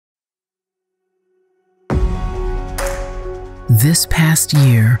This past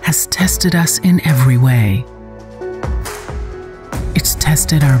year has tested us in every way. It's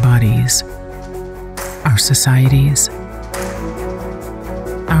tested our bodies, our societies,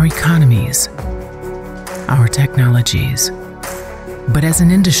 our economies, our technologies. But as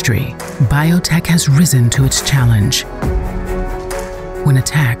an industry, biotech has risen to its challenge. When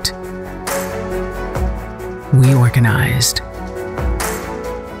attacked, we organized.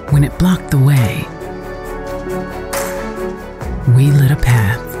 When it blocked the way, we lit a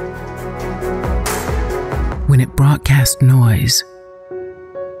path. When it broadcast noise,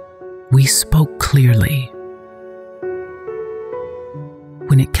 we spoke clearly.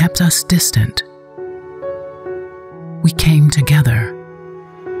 When it kept us distant, we came together.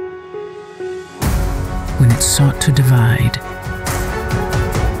 When it sought to divide,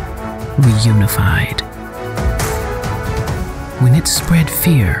 we unified. When it spread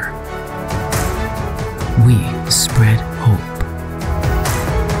fear, we spread hope.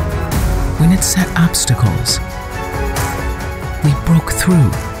 When it set obstacles, we broke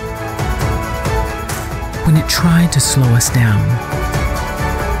through. When it tried to slow us down,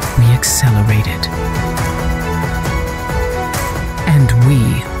 we accelerated. And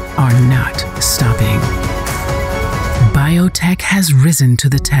we are not stopping. Biotech has risen to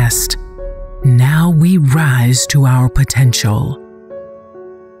the test. Now we rise to our potential.